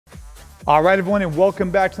All right, everyone, and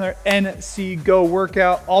welcome back to another NC Go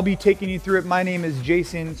workout. I'll be taking you through it. My name is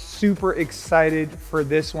Jason. Super excited for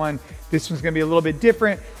this one. This one's gonna be a little bit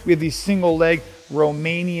different. We have these single leg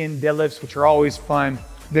Romanian deadlifts, which are always fun.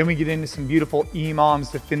 Then we get into some beautiful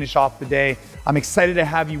EMOMs to finish off the day. I'm excited to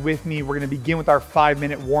have you with me. We're gonna begin with our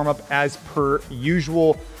 5-minute warm-up as per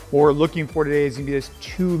usual. What we're looking for today is gonna be this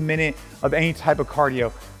 2-minute of any type of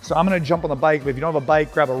cardio. So I'm gonna jump on the bike, but if you don't have a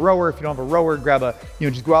bike, grab a rower. If you don't have a rower, grab a,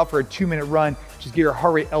 just go out for a 2-minute run, just get your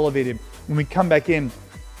heart rate elevated. When we come back in,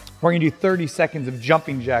 we're gonna do 30 seconds of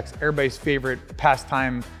jumping jacks, everybody's favorite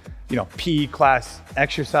pastime, PE class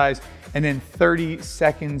exercise, and then 30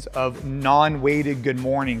 seconds of non-weighted good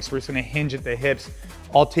morning. So we're just gonna hinge at the hips.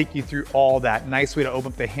 I'll take you through all that. Nice way to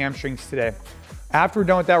open up the hamstrings today. After we're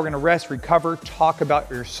done with that, we're gonna rest, recover, talk about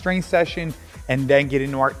your strength session, and then get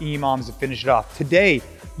into our EMOMs to finish it off. Today,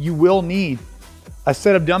 you will need a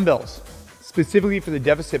set of dumbbells, specifically for the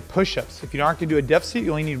deficit push-ups. If you aren't gonna do a deficit,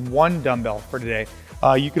 you only need 1 dumbbell for today.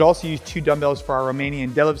 You could also use 2 dumbbells for our Romanian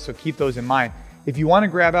deadlifts, so keep those in mind. If you wanna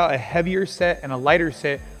grab out a heavier set and a lighter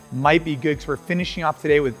set, might be good, because we're finishing off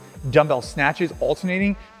today with dumbbell snatches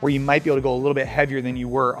alternating, where you might be able to go a little bit heavier than you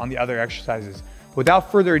were on the other exercises.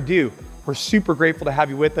 Without further ado, we're super grateful to have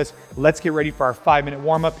you with us. Let's get ready for our 5-minute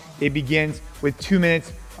warm-up. It begins with 2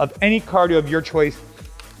 minutes of any cardio of your choice.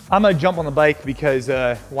 I'm gonna jump on the bike because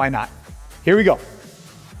why not? Here we go.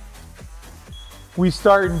 We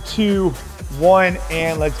start in 2, 1,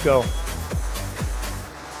 and let's go.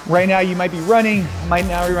 Right now you might be running, you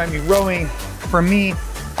might be rowing. For me,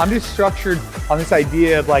 I'm just structured on this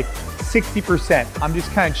idea of like 60%. I'm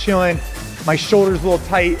just kind of chilling. My shoulder's a little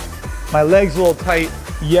tight, my legs a little tight.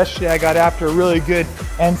 Yesterday I got after a really good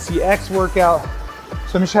NCX workout.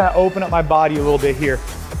 So I'm just trying to open up my body a little bit here.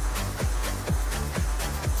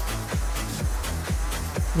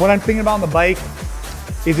 What I'm thinking about on the bike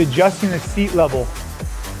is adjusting the seat level.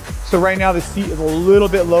 So right now the seat is a little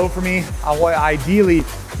bit low for me. I want ideally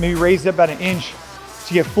maybe raise it up about 1 inch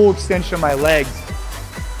to get full extension of my legs.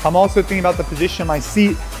 I'm also thinking about the position of my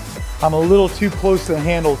seat. I'm a little too close to the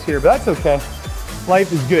handles here, but that's okay.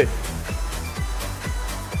 Life is good.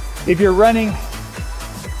 If you're running,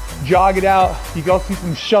 jog it out. You can also do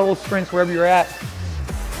some shuttle sprints wherever you're at.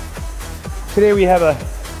 Today we have a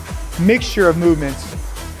mixture of movements.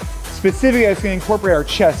 Specifically, it's gonna incorporate our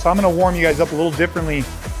chest. So I'm gonna warm you guys up a little differently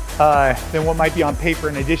than what might be on paper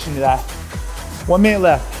in addition to that. 1 minute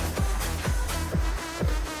left.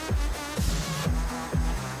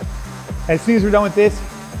 As soon as we're done with this,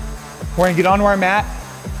 we're gonna get onto our mat.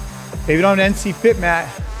 If you don't have an NCFIT mat,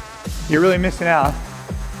 you're really missing out.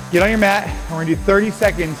 Get on your mat, and we're gonna do 30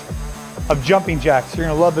 seconds of jumping jacks. You're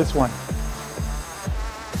gonna love this one.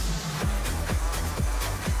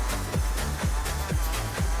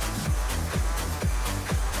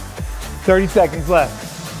 "30 seconds left.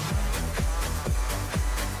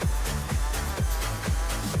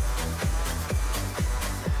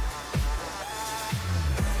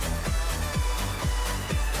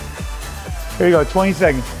 Here you go, 20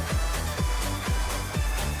 seconds.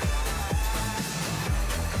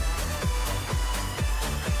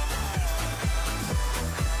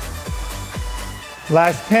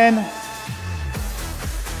 Last 10.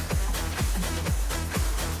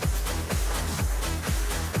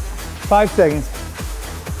 Five seconds.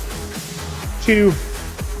 2,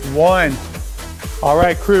 1. All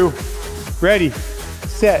right, crew. Ready,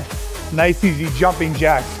 set. Nice, easy jumping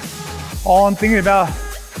jacks. All I'm thinking about,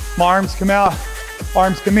 my arms come out,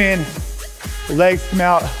 arms come in, legs come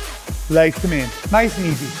out, legs come in. Nice and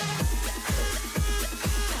easy.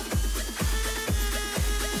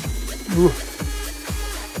 Ooh.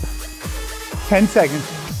 10 seconds.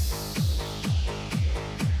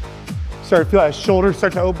 Start to feel that shoulder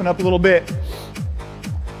start to open up a little bit.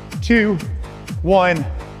 2, 1.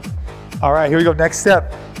 All right, here we go. Next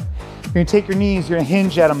step. You're gonna take your knees, you're gonna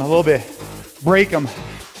hinge at them a little bit. Break them.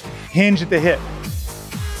 Hinge at the hip.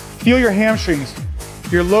 Feel your hamstrings.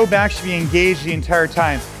 Your low back should be engaged the entire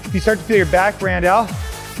time. If you start to feel your back brand out,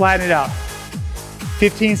 flatten it out.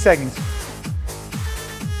 15 seconds.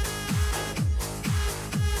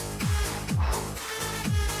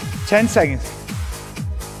 Ten seconds.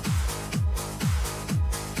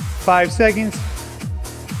 5 seconds.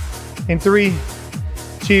 In 3,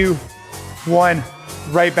 2, 1.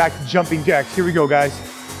 Right back to jumping jacks. Here we go, guys.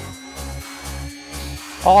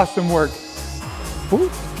 Awesome work. Woo.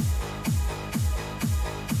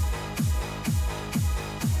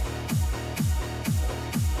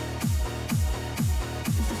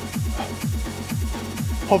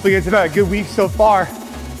 Hopefully it's about a good week so far.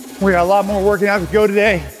 We got a lot more working out to go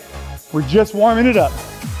today. We're just warming it up.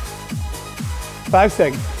 5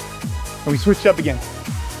 seconds. And we switch up again.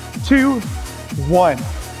 2, 1.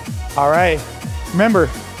 All right. Remember,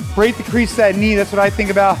 break the crease of that knee. That's what I think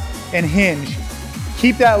about. And hinge.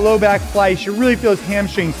 Keep that low back flat. You should really feel those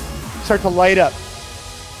hamstrings start to light up.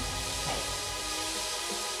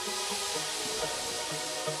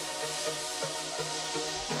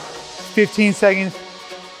 "15 seconds.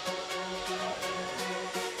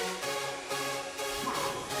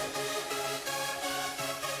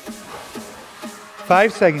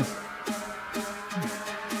 "5 seconds.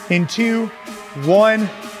 In 2, 1,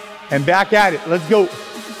 and back at it. Let's go.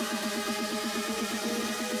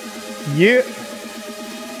 Yeah.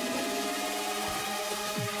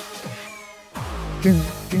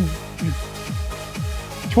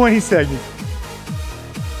 20 seconds.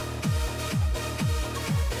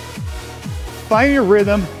 Find your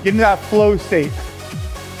rhythm, get into that flow state.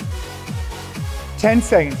 10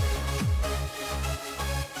 seconds.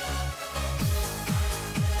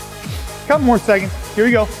 Couple more seconds. Here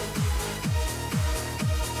we go.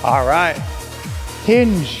 All right.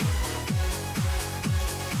 Hinge.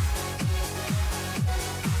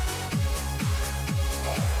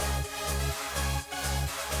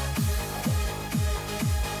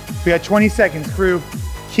 We got 20 seconds, crew.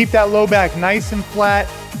 Keep that low back nice and flat.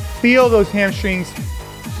 Feel those hamstrings.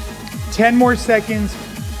 10 more seconds.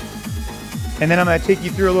 And then I'm gonna take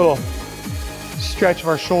you through a little stretch of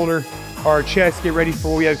our shoulder, or our chest. Get ready for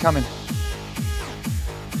what we have coming.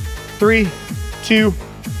 3, 2,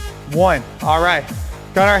 1. All right,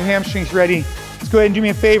 got our hamstrings ready. Let's go ahead and do me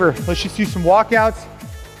a favor. Let's just do some walkouts.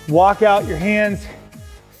 Walk out your hands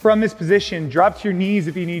from this position. Drop to your knees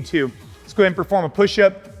if you need to. Let's go ahead and perform a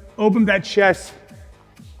push-up. Open that chest,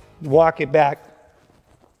 walk it back.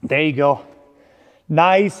 There you go.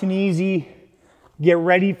 Nice and easy. Get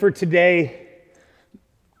ready for today.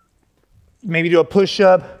 Maybe do a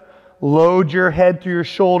push-up, load your head through your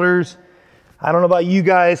shoulders. I don't know about you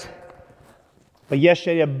guys, but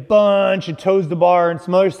yesterday I did a bunch of toes to bar and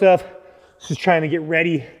some other stuff. Just trying to get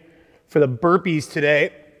ready for the burpees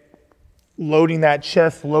today. Loading that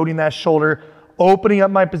chest, loading that shoulder, opening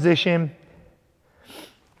up my position.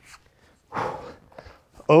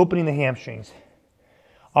 Opening the hamstrings.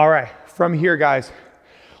 All right, from here, guys,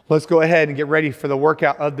 let's go ahead and get ready for the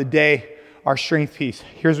workout of the day, our strength piece.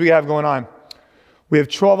 Here's what we have going on. We have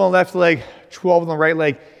 12 on the left leg, 12 on the right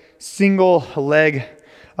leg, single leg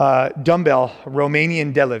dumbbell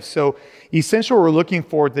Romanian deadlift. So essentially what we're looking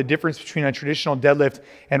for, the difference between a traditional deadlift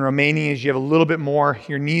and Romanian is you have a little bit more,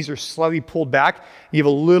 your knees are slightly pulled back, you have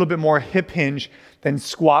a little bit more hip hinge than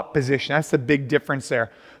squat position. That's the big difference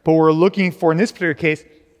there. But what we're looking for in this particular case,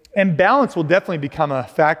 and balance will definitely become a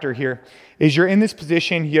factor here, is you're in this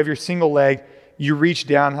position, you have your single leg, you reach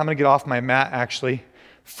down. I'm gonna get off my mat actually.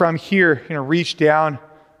 From here, you're gonna reach down,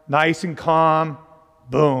 nice and calm,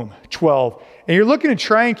 boom, 12. And you're looking to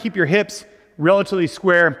try and keep your hips relatively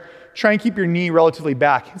square, try and keep your knee relatively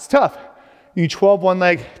back. It's tough. You need 12 one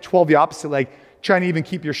leg, 12 the opposite leg, trying to even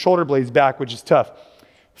keep your shoulder blades back, which is tough.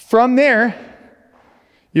 From there,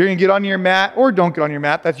 you're gonna get on your mat, or don't get on your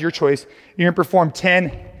mat, that's your choice. You're gonna perform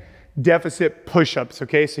 10 deficit push-ups,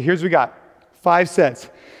 okay? So here's what we got, 5 sets.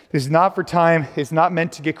 This is not for time, it's not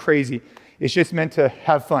meant to get crazy. It's just meant to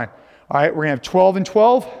have fun. All right, we're gonna have 12 and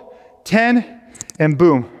 12, 10, and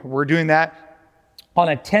boom. We're doing that on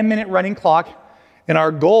a 10-minute running clock, and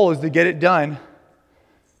our goal is to get it done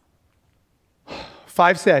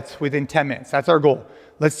 5 sets within 10 minutes. That's our goal.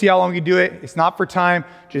 Let's see how long we can do it. It's not for time,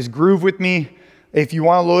 just groove with me. If you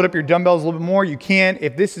want to load up your dumbbells a little bit more, you can.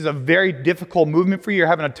 If this is a very difficult movement for you, you're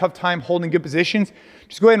having a tough time holding good positions,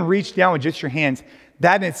 just go ahead and reach down with just your hands.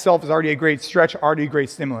 That in itself is already a great stretch, already a great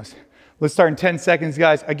stimulus. Let's start in 10 seconds,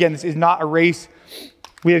 guys. Again, this is not a race.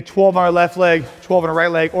 We have 12 on our left leg, 12 on our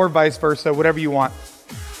right leg, or vice versa, whatever you want. I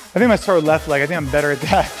think I'm gonna start with left leg. I think I'm better at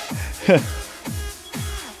that.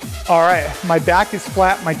 All right, my back is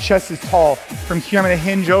flat, my chest is tall. From here, I'm gonna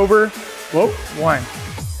hinge over. Whoa, 1.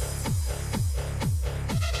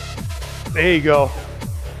 There you go.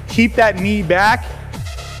 Keep that knee back.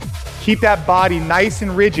 Keep that body nice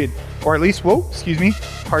and rigid, or at least, whoa, excuse me,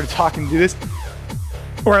 hard to talk and do this,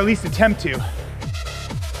 or at least attempt to.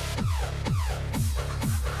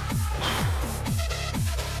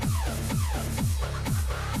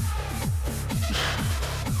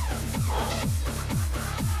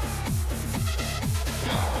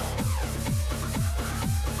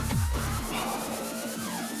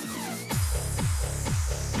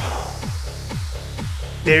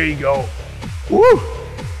 There you go. Woo!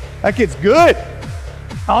 That gets good.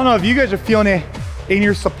 I don't know if you guys are feeling it in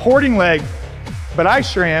your supporting leg, but I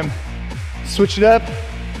sure am. Switch it up.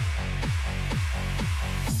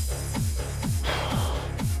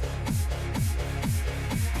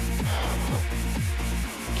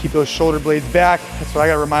 Keep those shoulder blades back. That's what I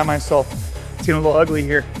gotta remind myself. It's getting a little ugly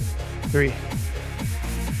here. 3,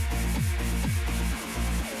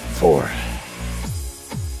 4.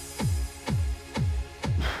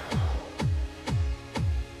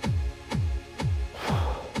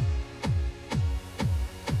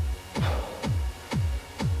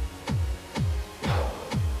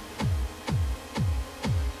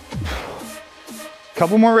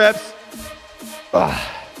 Couple more reps.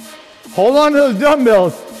 Hold on to those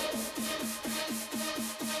dumbbells.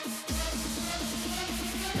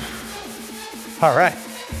 All right.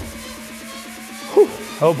 Whew.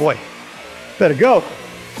 Oh boy. Better go.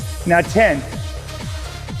 Now 10.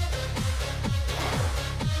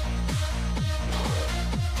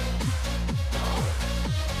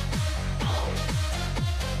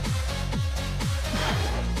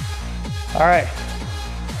 All right.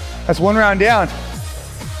 That's one round down.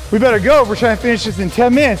 We better go. We're trying to finish this in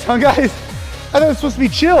 10 minutes, huh, guys? I thought it was supposed to be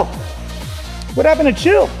chill. What happened to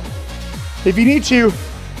chill? If you need to,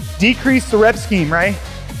 decrease the rep scheme, right?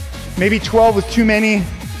 Maybe 12 was too many.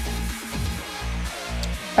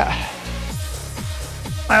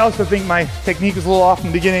 I also think my technique was a little off in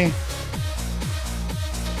the beginning.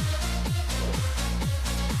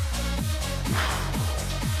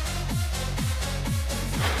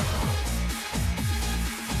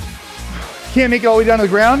 Can't make it all the way down to the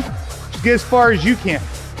ground, just get as far as you can.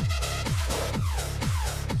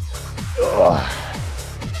 Ugh.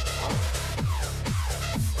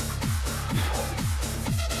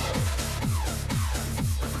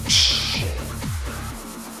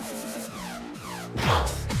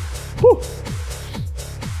 Whew.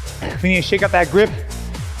 If you need to shake out that grip,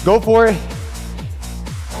 go for it.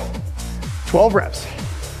 12 reps.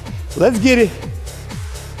 Let's get it.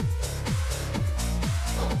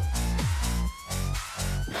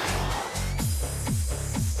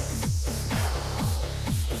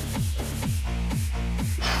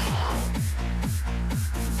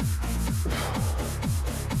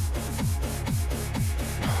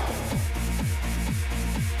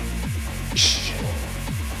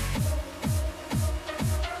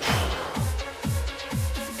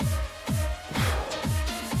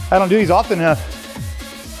 I don't do these often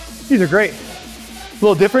enough. These are great. A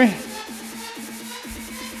little different.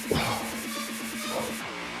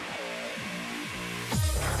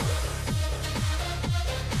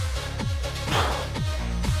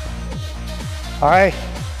 All right,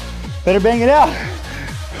 better bang it out.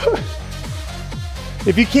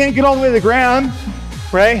 If you can't get all the way to the ground,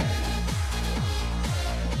 right?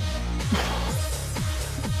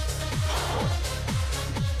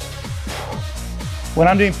 When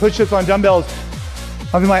I'm doing push-ups on dumbbells,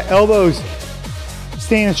 I'm doing my elbows,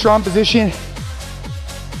 staying in a strong position,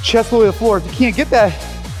 chest below the floor. If you can't get that,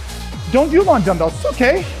 don't do them on dumbbells, it's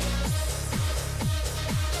okay.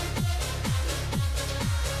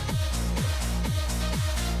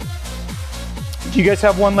 Do you guys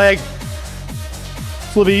have one leg?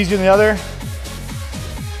 It's a little bit easier than the other.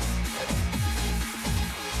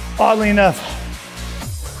 Oddly enough,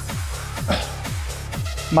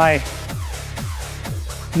 my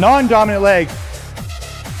non-dominant leg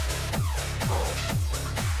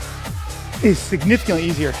is significantly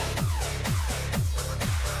easier.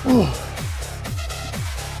 Whew.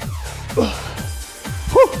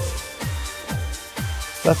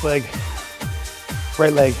 Left leg,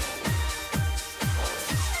 right leg.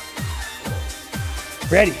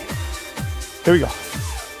 Ready. Here we go.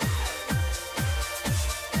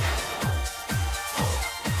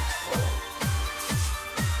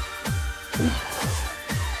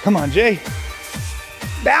 Come on, Jay.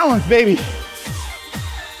 Balance, baby.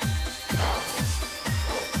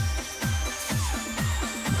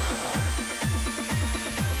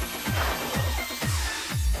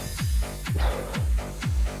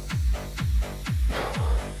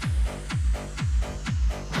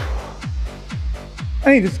 I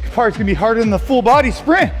think this part's gonna be harder than the full body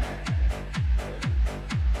sprint.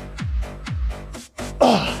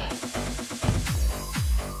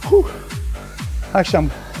 Actually,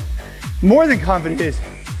 I'm more than confident it is.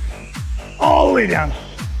 All the way down.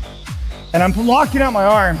 And I'm locking out my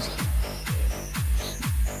arms.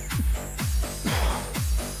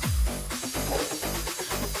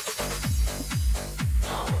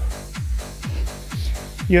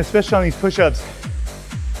 You know, especially on these push-ups,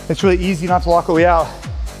 it's really easy not to lock the way out.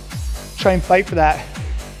 Try and fight for that.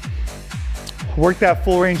 Work that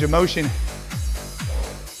full range of motion.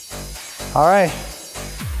 All right,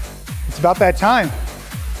 it's about that time.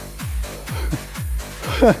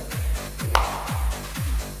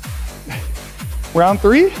 Round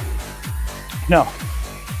 3? No,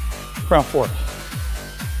 round 4.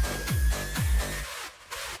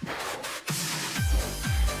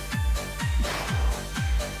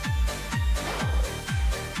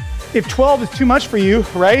 If 12 is too much for you,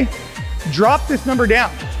 right? Drop this number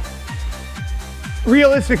down.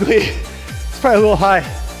 Realistically, it's probably a little high.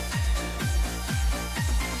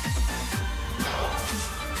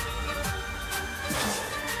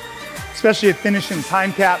 Especially if finishing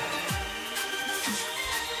time cap.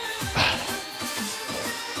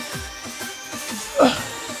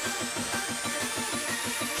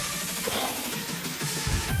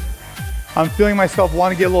 I'm feeling myself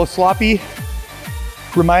want to get a little sloppy,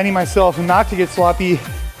 reminding myself not to get sloppy,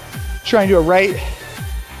 trying to do it right.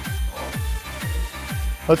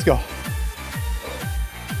 Let's go.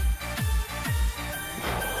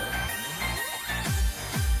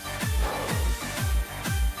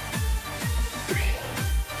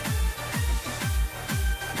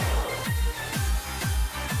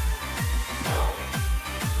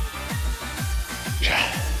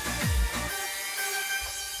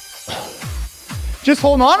 Just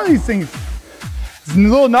holding on to these things. It's a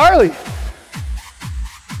little gnarly.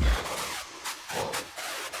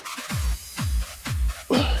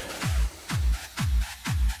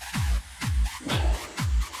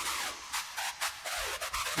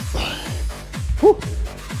 Whew.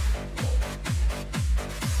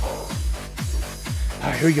 All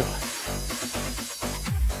right, here we go.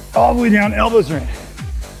 All the way down, elbows are in.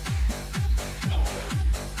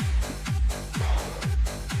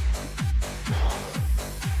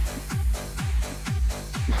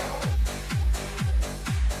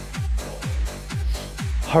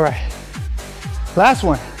 All right, last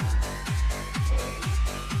one.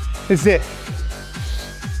 This is it.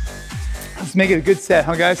 Let's make it a good set,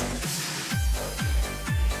 huh, guys?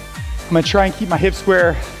 I'm gonna try and keep my hips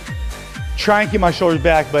square, try and keep my shoulders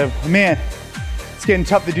back, but man, it's getting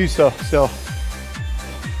tough to do so. So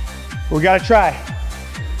we gotta try.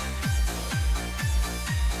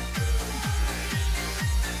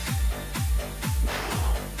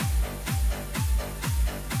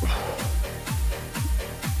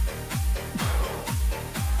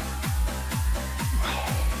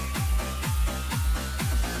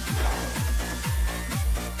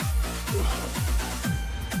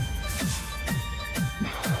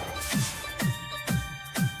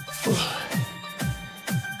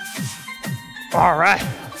 All right,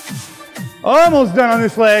 almost done on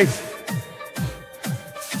this leg.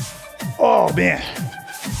 Oh man,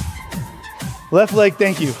 left leg,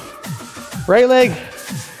 thank you. Right leg,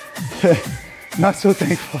 not so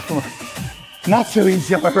thankful for. Not so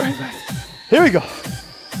easy on my right leg. Here we go.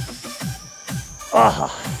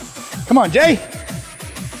 Come on, Jay.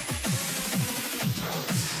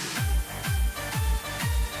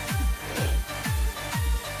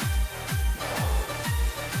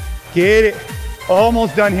 Get it.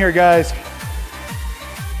 Almost done here, guys.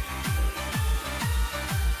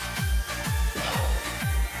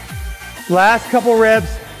 Last couple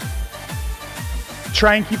reps.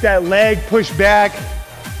 Try and keep that leg pushed back.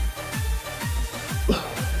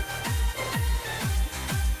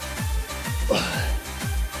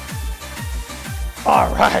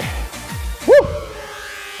 All right. Woo.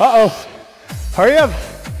 Uh-oh. Hurry up.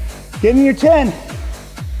 Get in your 10.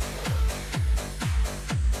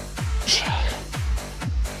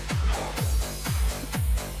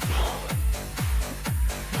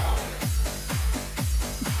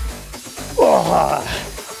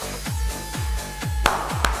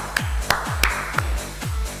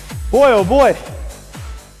 Boy, oh boy.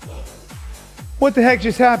 What the heck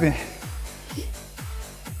just happened?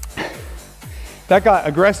 That got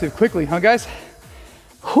aggressive quickly, huh, guys?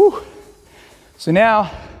 Whew. So now,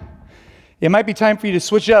 it might be time for you to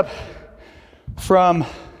switch up from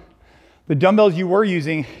the dumbbells you were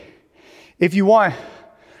using. If you want,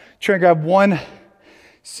 try and grab one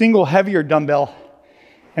single heavier dumbbell,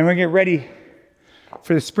 and we're gonna get ready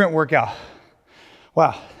for the sprint workout.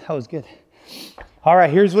 Wow, that was good. All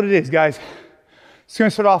right, here's what it is, guys. It's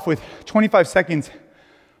gonna start off with 25 seconds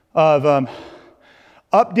of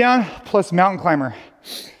up, down, plus mountain climber.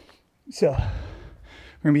 So we're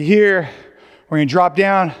gonna be here, we're gonna drop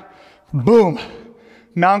down, boom.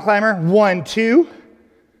 Mountain climber, 1, 2,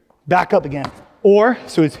 back up again. Or,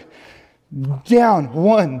 so it's down,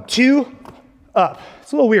 1, 2, up.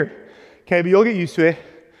 It's a little weird, okay, but you'll get used to it.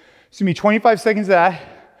 It's gonna be 25 seconds of that,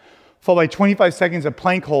 followed by 25 seconds of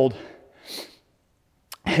plank hold.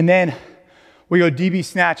 And then we go DB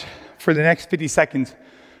snatch for the next 50 seconds,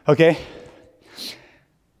 okay?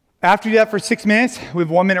 After you do that for 6 minutes, we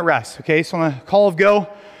have 1 minute rest, okay? So on a call of go,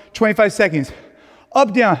 25 seconds.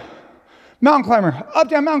 Up, down, mountain climber, up,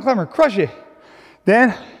 down, mountain climber, crush it.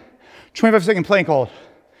 Then 25-second plank hold.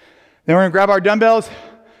 Then we're gonna grab our dumbbells,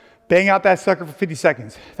 bang out that sucker for 50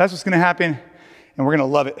 seconds. That's what's gonna happen, and we're gonna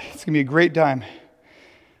love it. It's gonna be a great time.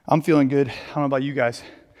 I'm feeling good. I don't know about you guys.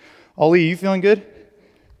 Ali, you feeling good?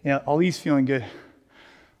 Yeah, Ali's feeling good.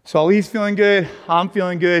 So Ali's feeling good. I'm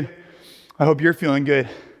feeling good. I hope you're feeling good.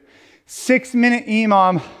 6-minute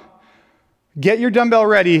EMOM. Get your dumbbell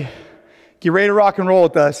ready. Get ready to rock and roll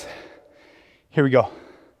with us. Here we go.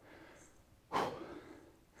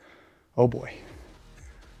 Oh boy.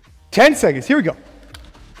 10 seconds. Here we go.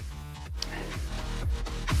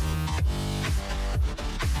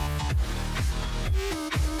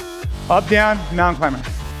 Up, down, mountain climber.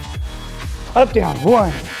 Up, down,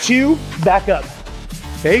 1, 2, back up.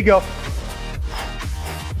 There you go.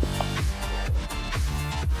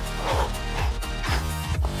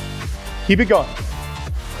 Keep it going.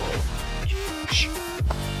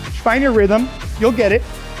 Find your rhythm, you'll get it.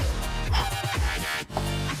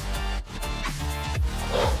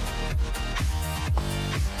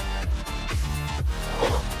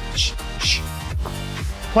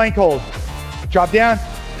 Plank hold. Drop down.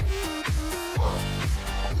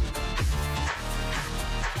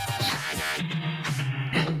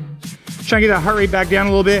 Try to get that heart rate back down a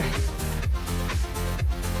little bit.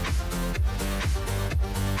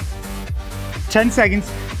 10 seconds.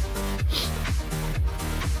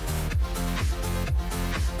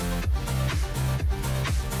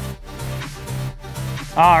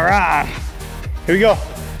 All right, here we go.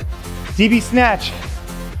 DB snatch,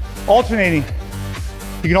 alternating.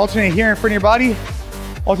 You can alternate here in front of your body,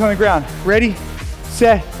 alternate on the ground. Ready,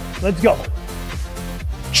 set, let's go.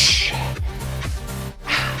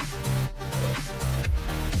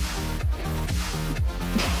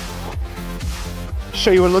 Show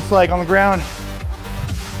you what it looks like on the ground.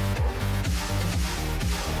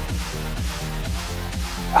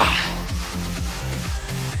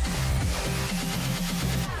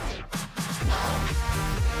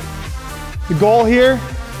 The goal here,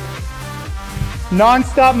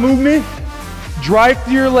 non-stop movement, drive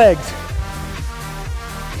through your legs.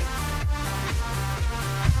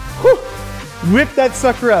 Whew. Whip that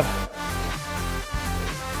sucker up.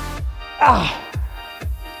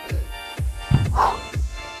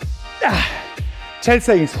 10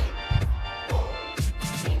 seconds.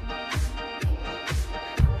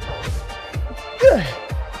 Good.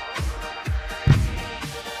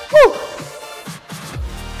 Woo.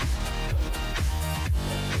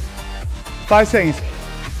 5 seconds.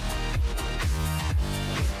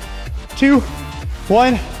 2,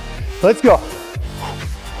 1, let's go.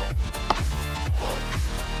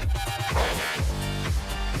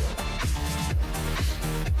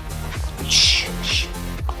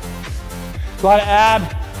 A lot of ab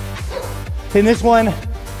in this one.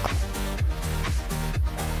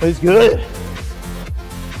 It's good.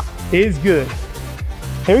 It's good.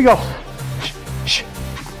 Here we go.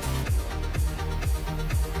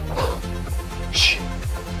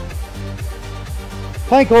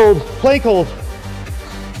 Plank hold, plank hold.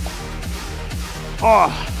 Oh.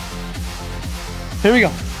 Here we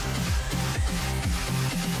go.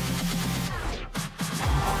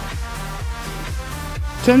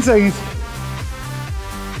 Ten seconds.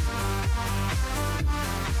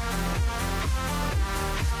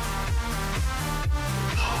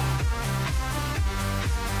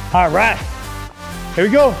 All right, here we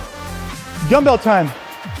go. Dumbbell time.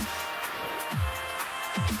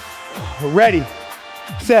 Ready,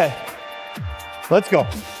 set, let's go.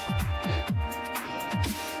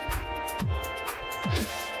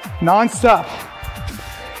 Non-stop.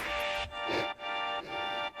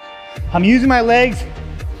 I'm using my legs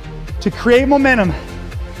to create momentum.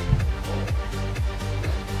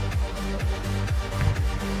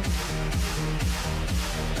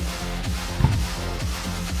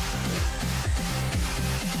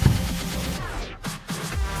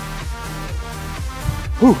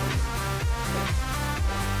 Whew.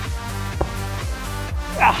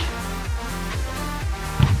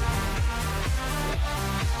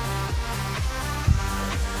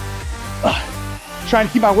 Trying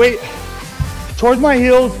to keep my weight towards my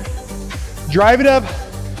heels, drive it up,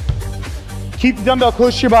 keep the dumbbell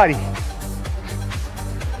close to your body.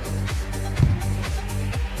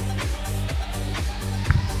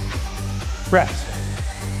 Rest.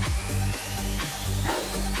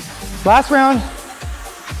 Last round.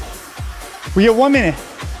 We get 1 minute.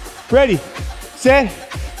 Ready, set,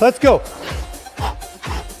 let's go.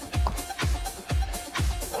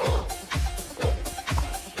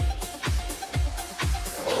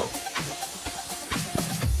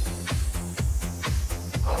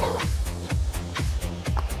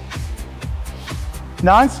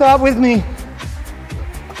 Non-stop with me.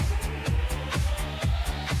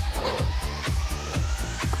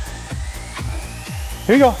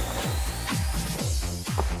 Here you go.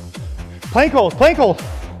 Plank hold, plank hold.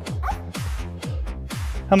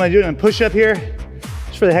 I'm gonna do a push up here,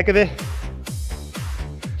 just for the heck of it.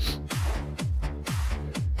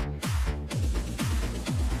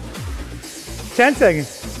 Ten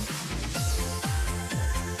seconds.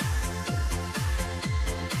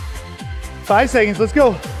 Five seconds, let's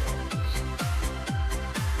go.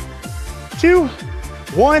 2,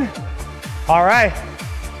 1. All right,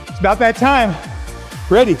 it's about that time.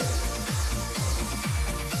 Ready.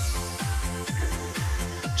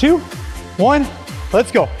 2, 1,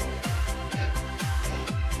 let's go.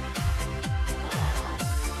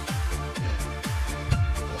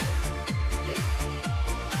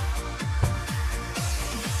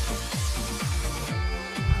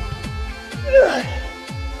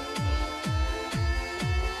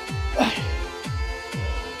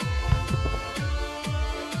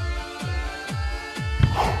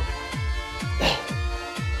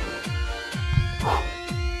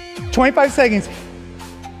 $25 seconds.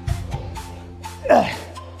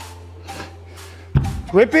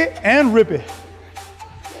 Rip it and rip it.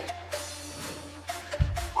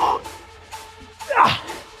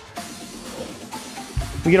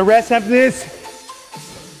 We get a rest after this.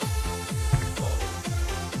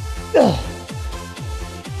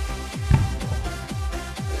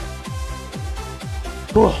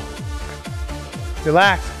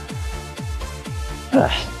 Relax.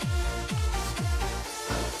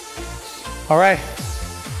 All right.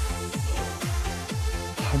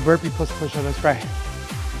 Burpee plus push-up, that's right.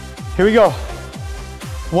 Here we go.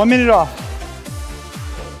 1 minute off.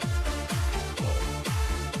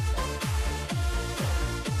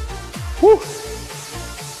 Woo.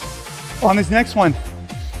 On this next one,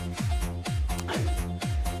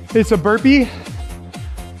 it's a burpee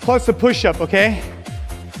plus a push-up, okay?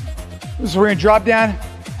 So we're gonna drop down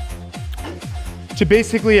to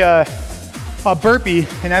basically a burpee,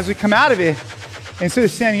 and as we come out of it, instead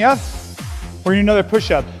of standing up, we're gonna do another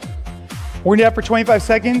push-up. We're gonna do that for 25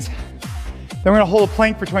 seconds, then we're gonna hold a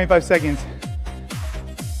plank for 25 seconds.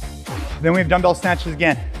 Then we have dumbbell snatches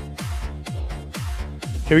again.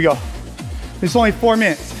 Here we go. This is only 4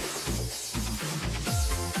 minutes.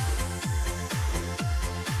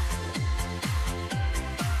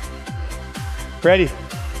 Ready?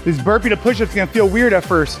 This burpee to push-up is gonna feel weird at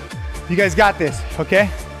first. You guys got this, okay?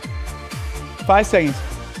 5 seconds.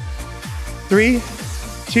 3,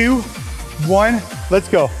 2, 1, let's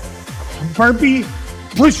go. Burpee,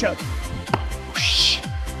 push-up.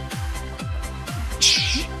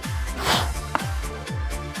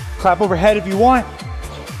 Clap overhead if you want.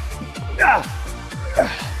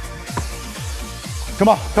 Come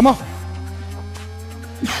on, come on.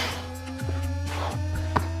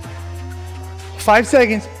 5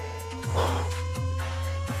 seconds.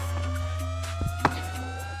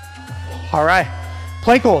 All right,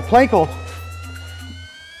 plank hold, plank hold.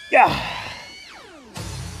 Yeah.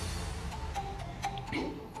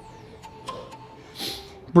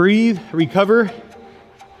 Breathe, recover.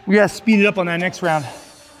 We gotta speed it up on that next round.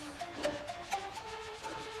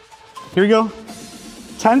 Here we go.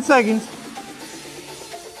 10 seconds.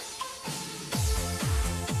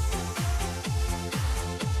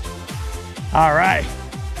 All right.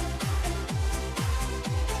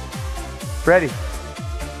 Ready.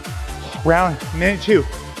 Round, minute 2.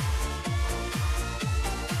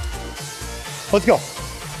 Let's go.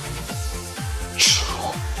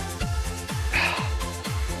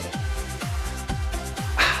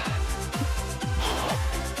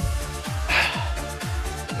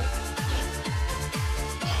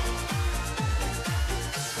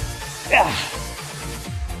 Yeah.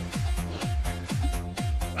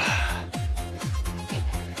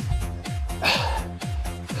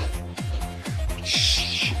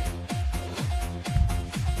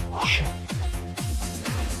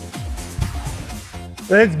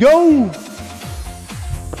 Let's go.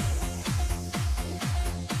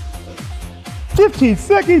 15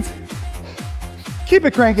 seconds. Keep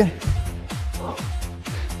it cranking.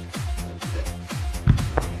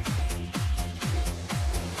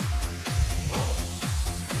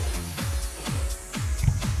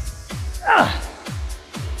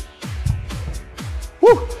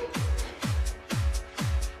 Woo.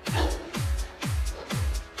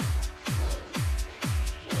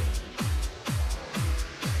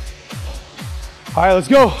 All right, let's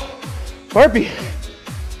go. Burpee.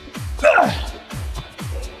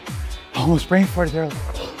 Almost brain farted there.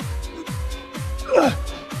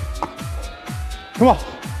 Come on.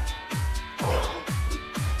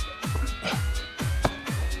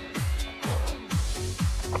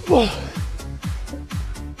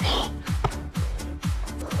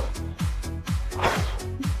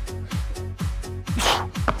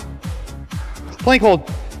 Plank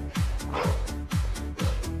hold.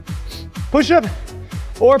 Push up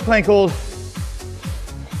or plank hold.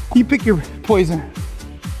 You pick your poison.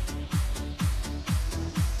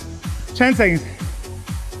 10 seconds.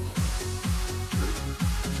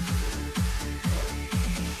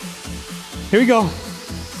 Here we go.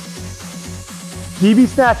 DB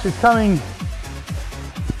snatch is coming.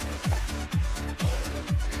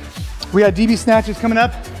 We got DB snatches coming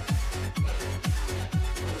up.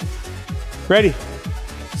 Ready,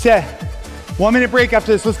 set. 1 minute break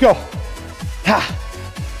after this, let's go. Ha.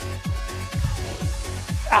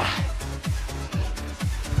 Ah.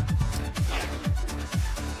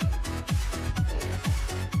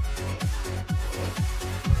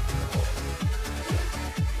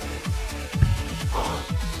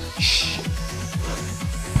 Shh.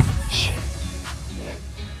 Shh.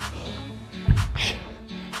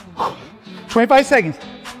 25 seconds.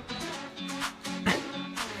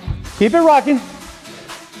 Keep it rocking.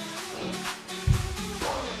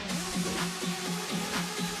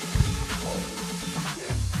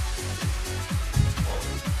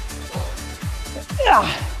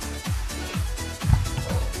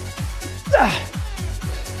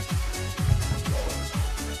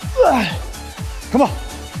 Come on.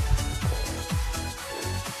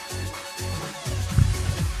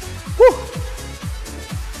 Woo.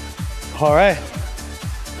 All right.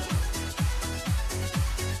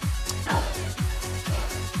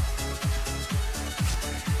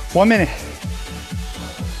 One minute.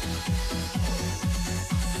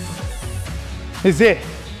 This is it.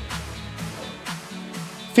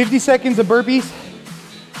 50 seconds of burpees.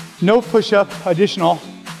 No push-up additional.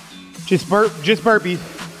 Just burpees.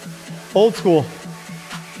 Old school.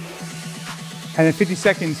 And then 50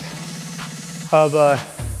 seconds of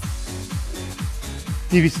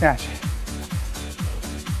DB snatch.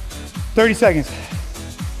 30 seconds.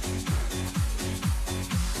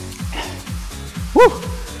 Woo!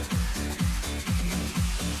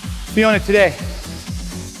 Feeling it today.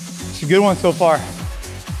 It's a good one so far.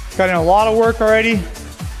 Got in a lot of work already.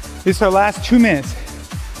 This is our last 2 minutes.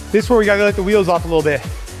 This is where we gotta let the wheels off a little bit.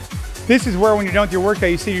 This is where when you're done with your workout,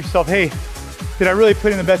 you say to yourself, hey, did I really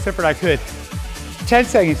put in the best effort I could? 10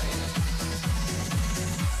 seconds.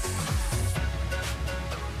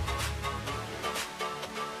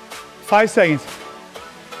 Five seconds.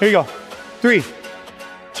 Here you go. 3,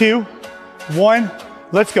 2, 1,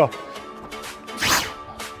 let's go.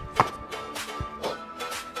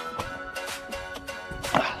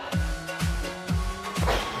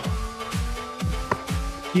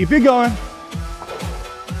 Keep it going.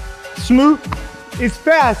 Smooth. It's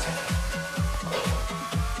fast.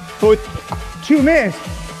 But with 2 minutes,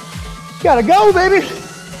 gotta go, baby.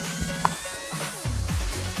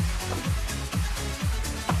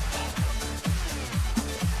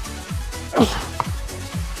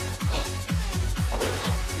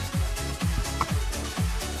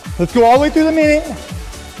 Let's go all the way through the minute.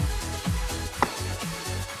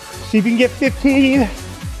 See if you can get 15.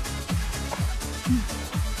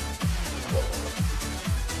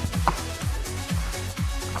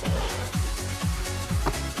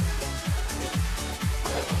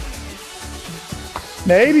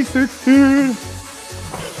 Maybe 16.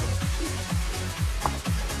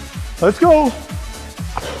 Let's go.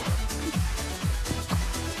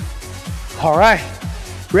 All right,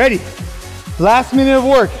 ready. Last minute of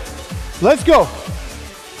work. Let's go.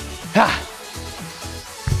 Ah.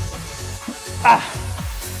 Ah.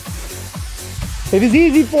 If it's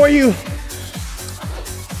easy for you,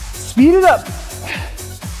 speed it up.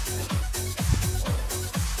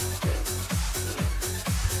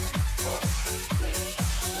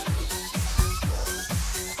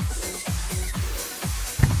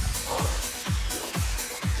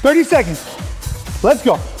 Thirty seconds. Let's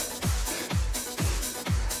go.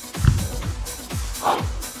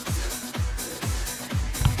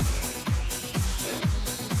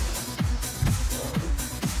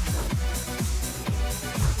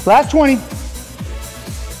 Last 20.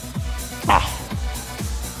 Ah.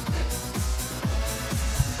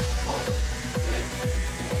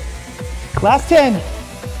 Last 10.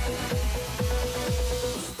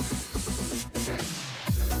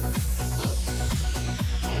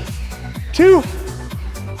 Two.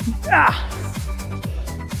 Ah.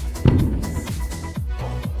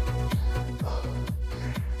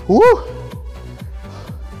 Woo.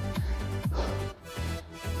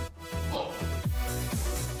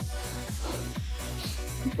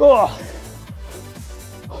 Oh.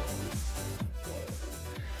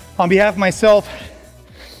 On behalf of myself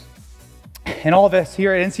and all of us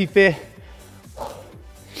here at NCFIT,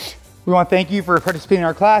 we want to thank you for participating in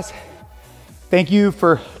our class. Thank you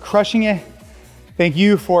for crushing it. Thank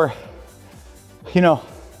you for,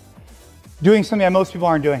 doing something that most people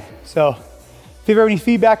aren't doing. So if you have any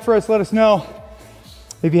feedback for us, let us know.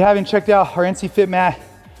 If you haven't checked out our NCFIT mat,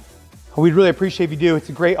 we'd really appreciate if you do. It's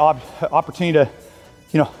a great opportunity to,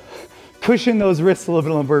 you know, cushion those wrists a little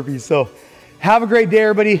bit on burpees. So have a great day,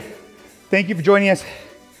 everybody. Thank you for joining us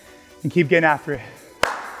and keep getting after it.